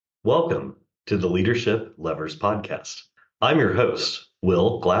Welcome to the Leadership Levers Podcast. I'm your host,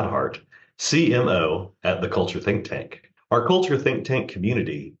 Will Gladhart, CMO at the Culture Think Tank. Our Culture Think Tank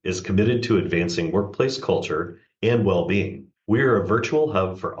community is committed to advancing workplace culture and well-being. We are a virtual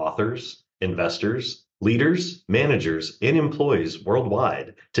hub for authors, investors, leaders, managers, and employees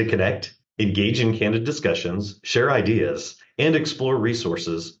worldwide to connect, engage in candid discussions, share ideas, and explore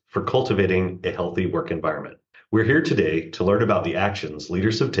resources for cultivating a healthy work environment. We're here today to learn about the actions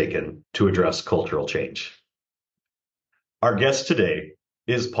leaders have taken to address cultural change. Our guest today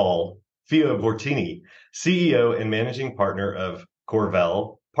is Paul Fioravanti, CEO and Managing Partner of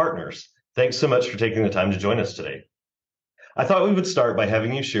Corval Partners. Thanks so much for taking the time to join us today. I thought we would start by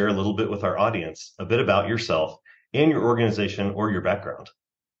having you share a little bit with our audience, a bit about yourself and your organization or your background.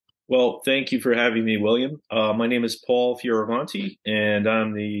 Well, thank you for having me, William. My name is Paul Fioravanti, and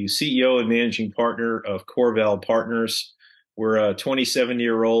I'm the CEO and managing partner of Corval Partners. We're a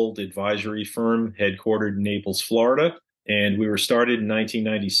 27-year-old advisory firm headquartered in Naples, Florida, and we were started in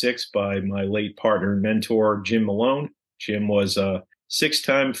 1996 by my late partner and mentor, Jim Malone. Jim was a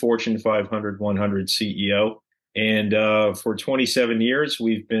six-time Fortune 500, 100 CEO, and for 27 years,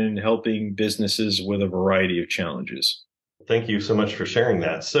 we've been helping businesses with a variety of challenges. Thank you so much for sharing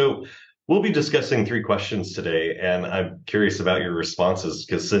that. So we'll be discussing three questions today, and I'm curious about your responses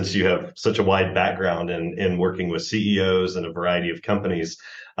because since you have such a wide background in working with CEOs and a variety of companies,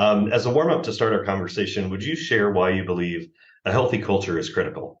 as a warm-up to start our conversation, would you share why you believe a healthy culture is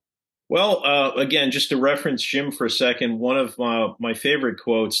critical? Well, again, just to reference Jim for a second, one of my favorite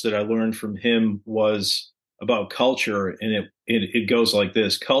quotes that I learned from him was about culture, and it goes like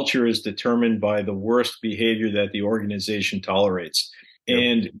this: culture is determined by the worst behavior that the organization tolerates. Yep.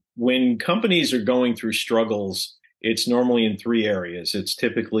 And when companies are going through struggles, it's normally in three areas. It's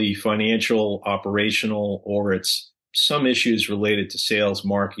typically financial, operational, or it's some issues related to sales,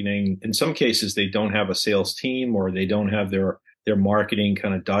 marketing. In some cases, they don't have a sales team or they don't have their marketing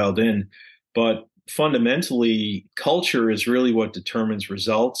kind of dialed in. But fundamentally, culture is really what determines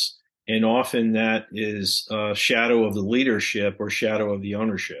results. And often that is a shadow of the leadership or shadow of the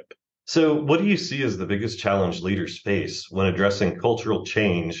ownership. So what do you see as the biggest challenge leaders face when addressing cultural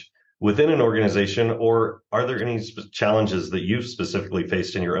change within an organization, or are there any challenges that you've specifically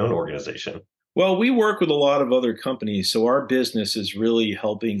faced in your own organization? Well, we work with a lot of other companies, so our business is really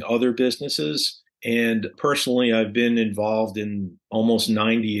helping other businesses. And personally, I've been involved in almost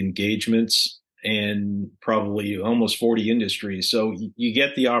 90 engagements and probably almost 40 industries. So you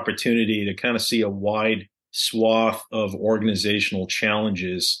get the opportunity to kind of see a wide swath of organizational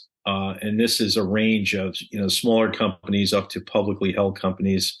challenges. And this is a range of, smaller companies up to publicly held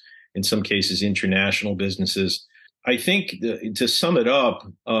companies, in some cases, international businesses. I think to sum it up,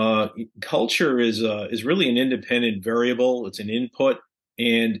 culture is really an independent variable. It's an input.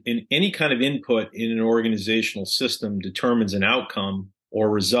 And in any kind of input in an organizational system determines an outcome or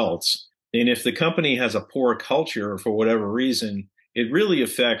results. And if the company has a poor culture for whatever reason, it really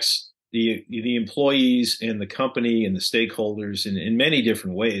affects the employees and the company and the stakeholders in many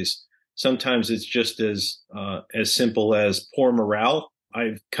different ways. Sometimes it's just as simple as poor morale.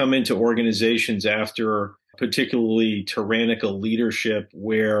 I've come into organizations after particularly tyrannical leadership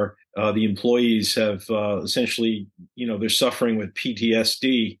where the employees have essentially, they're suffering with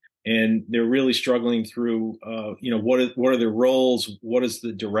PTSD and they're really struggling through, what are their roles? What is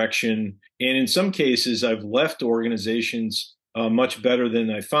the direction? And in some cases, I've left organizations much better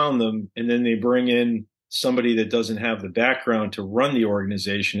than I found them. And then they bring in somebody that doesn't have the background to run the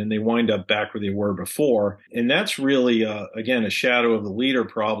organization and they wind up back where they were before. And that's really, again, a shadow of the leader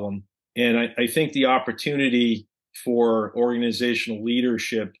problem. And I think the opportunity for organizational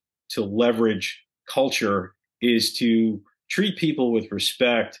leadership to leverage culture is to treat people with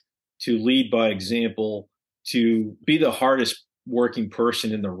respect, to lead by example, to be the hardest working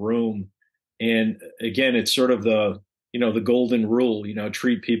person in the room. And again, it's sort of the golden rule,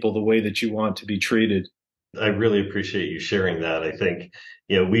 treat people the way that you want to be treated. I really appreciate you sharing that. I think,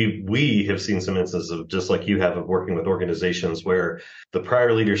 we have seen some instances of just like you have of working with organizations where the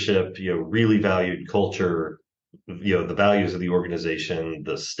prior leadership, really valued culture, the values of the organization,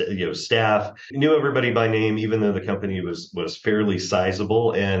 the staff knew everybody by name, even though the company was fairly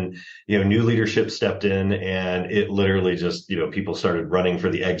sizable, and new leadership stepped in, and it literally just people started running for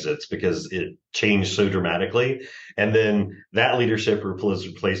the exits because it changed so dramatically. And then that leadership was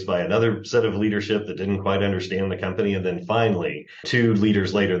replaced by another set of leadership that didn't quite understand the company, and then finally 2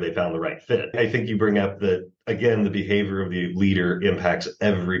 leaders later they found the right fit. I think you bring up that again, the behavior of the leader impacts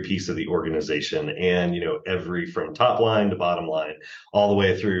every piece of the organization and, every from top line to bottom line all the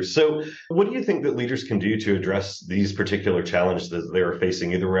way through. So what do you think that leaders can do to address these particular challenges that they're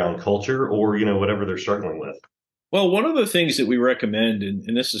facing either around culture or, whatever they're struggling with? Well, one of the things that we recommend,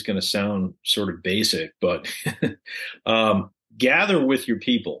 and this is going to sound sort of basic, but gather with your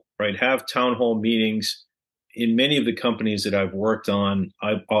people, right? Have town hall meetings. In many of the companies that I've worked on,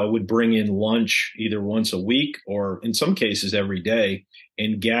 I would bring in lunch either once a week or in some cases every day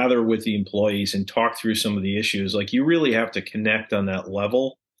and gather with the employees and talk through some of the issues. Like you really have to connect on that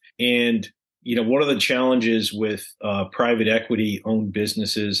level. And, one of the challenges with private equity owned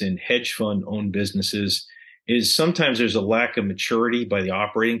businesses and hedge fund owned businesses is sometimes there's a lack of maturity by the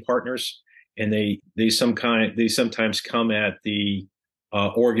operating partners, and they sometimes come at the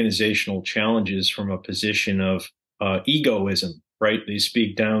organizational challenges from a position of egoism, right? They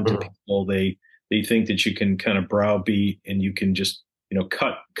speak down to people. They think that you can kind of browbeat and you can just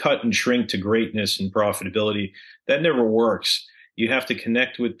cut and shrink to greatness and profitability. That never works. You have to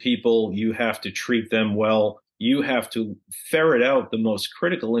connect with people. You have to treat them well. You have to ferret out the most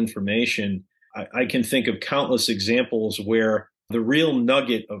critical information. I can think of countless examples where the real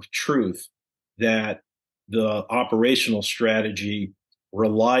nugget of truth that the operational strategy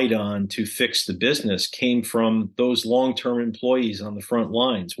relied on to fix the business came from those long-term employees on the front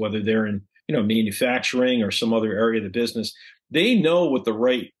lines, whether they're in, manufacturing or some other area of the business. They know what the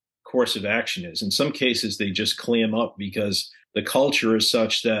right course of action is. In some cases, they just clam up because the culture is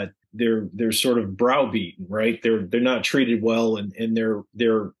such that they're sort of browbeaten, right? They're not treated well, and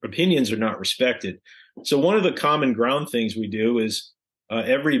their opinions are not respected. So one of the common ground things we do is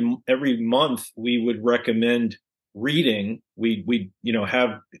every month we would recommend reading. We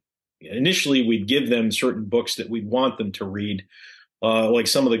have initially we'd give them certain books that we'd want them to read. Like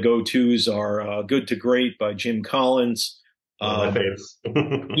some of the go-tos are Good to Great by Jim Collins. My faves.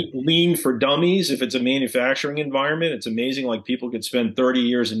 Lean for Dummies. If it's a manufacturing environment, it's amazing. Like people could spend 30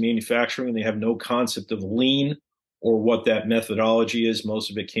 years in manufacturing and they have no concept of lean or what that methodology is.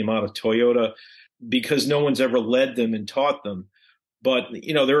 Most of it came out of Toyota because no one's ever led them and taught them. But,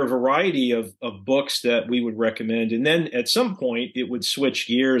 there are a variety of books that we would recommend. And then at some point it would switch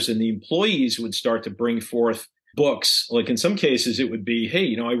gears and the employees would start to bring forth books. Like in some cases it would be,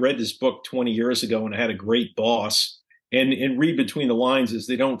 hey, I read this book 20 years ago and I had a great boss. And read between the lines is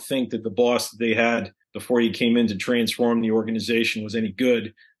they don't think that the boss that they had before he came in to transform the organization was any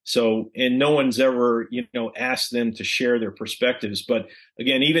good. So, and no one's ever, asked them to share their perspectives. But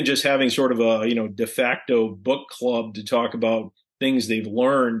again, even just having sort of a, de facto book club to talk about things they've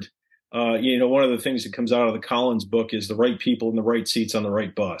learned. One of the things that comes out of the Collins book is the right people in the right seats on the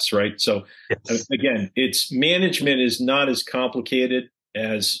right bus, right? So yes. Again, it's management is not as complicated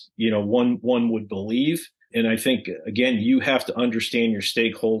as, one would believe. And I think, again, you have to understand your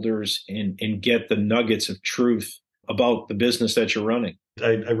stakeholders and get the nuggets of truth about the business that you're running.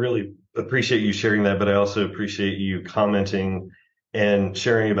 I really appreciate you sharing that, but I also appreciate you commenting and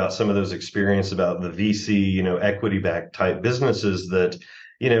sharing about some of those experiences about the VC, equity-backed type businesses that,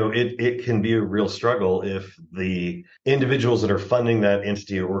 it can be a real struggle if the individuals that are funding that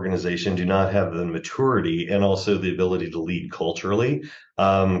entity or organization do not have the maturity and also the ability to lead culturally.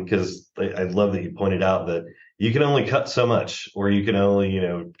 Because I love that you pointed out that you can only cut so much, or you can only,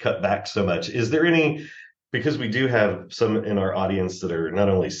 cut back so much. Is there any, because we do have some in our audience that are not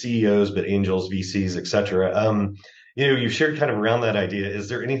only CEOs, but angels, VCs, et cetera. You've shared kind of around that idea. Is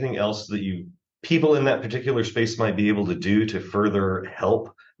there anything else that people in that particular space might be able to do to further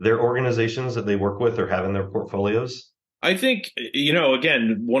help their organizations that they work with or have in their portfolios? I think,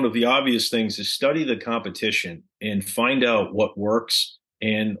 again, one of the obvious things is study the competition and find out what works.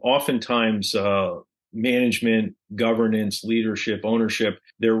 And oftentimes, management, governance, leadership, ownership,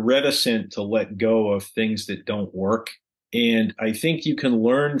 they're reticent to let go of things that don't work. And I think you can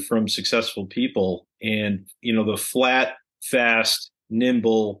learn from successful people, and, the flat, fast,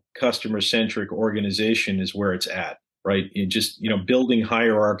 nimble, customer-centric organization is where it's at, right? It just, building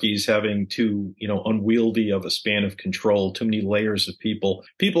hierarchies, having too, unwieldy of a span of control, too many layers of people.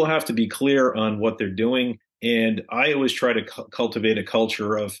 People have to be clear on what they're doing. And I always try to cultivate a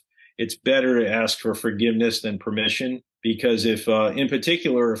culture of it's better to ask for forgiveness than permission. Because if, in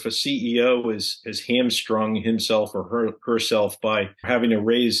particular, if a CEO is hamstrung himself or herself by having to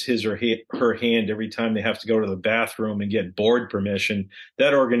raise his or her hand every time they have to go to the bathroom and get board permission,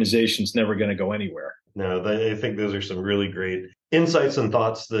 that organization's never going to go anywhere. No, I think those are some really great insights and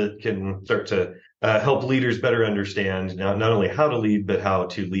thoughts that can start to help leaders better understand not only how to lead, but how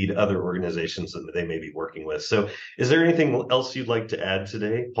to lead other organizations that they may be working with. So is there anything else you'd like to add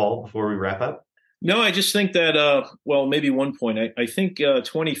today, Paul, before we wrap up? No, I just think that, well, maybe one point. I think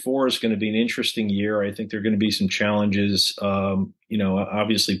 24 is going to be an interesting year. I think there are going to be some challenges.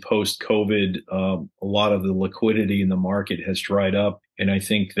 Obviously post COVID, a lot of the liquidity in the market has dried up. And I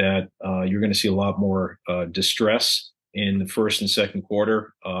think that you're going to see a lot more distress in the first and second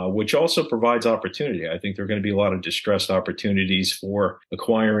quarter, which also provides opportunity. I think there are going to be a lot of distressed opportunities for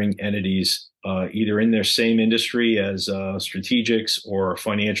acquiring entities, either in their same industry as strategics or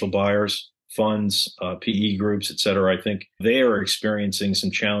financial buyers, funds, PE groups, et cetera. I think they are experiencing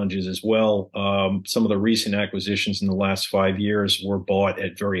some challenges as well. Some of the recent acquisitions in the last 5 years were bought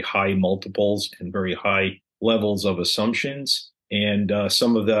at very high multiples and very high levels of assumptions. And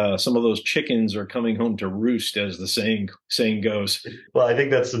some of those chickens are coming home to roost, as the saying goes. Well, I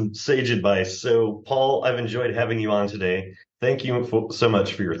think that's some sage advice. So, Paul, I've enjoyed having you on today. Thank you so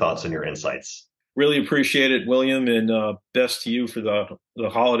much for your thoughts and your insights. Really appreciate it, William, and best to you for the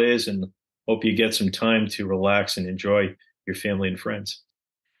holidays, and hope you get some time to relax and enjoy your family and friends.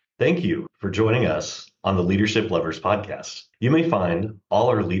 Thank you for joining us on the Leadership Levers podcast. You may find all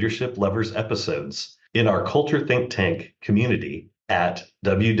our Leadership Levers episodes in our Culture Think Tank community at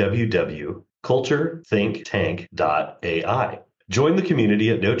www.culturethinktank.ai. Join the community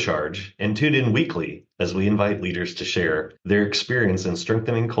at no charge and tune in weekly as we invite leaders to share their experience in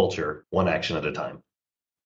strengthening culture one action at a time.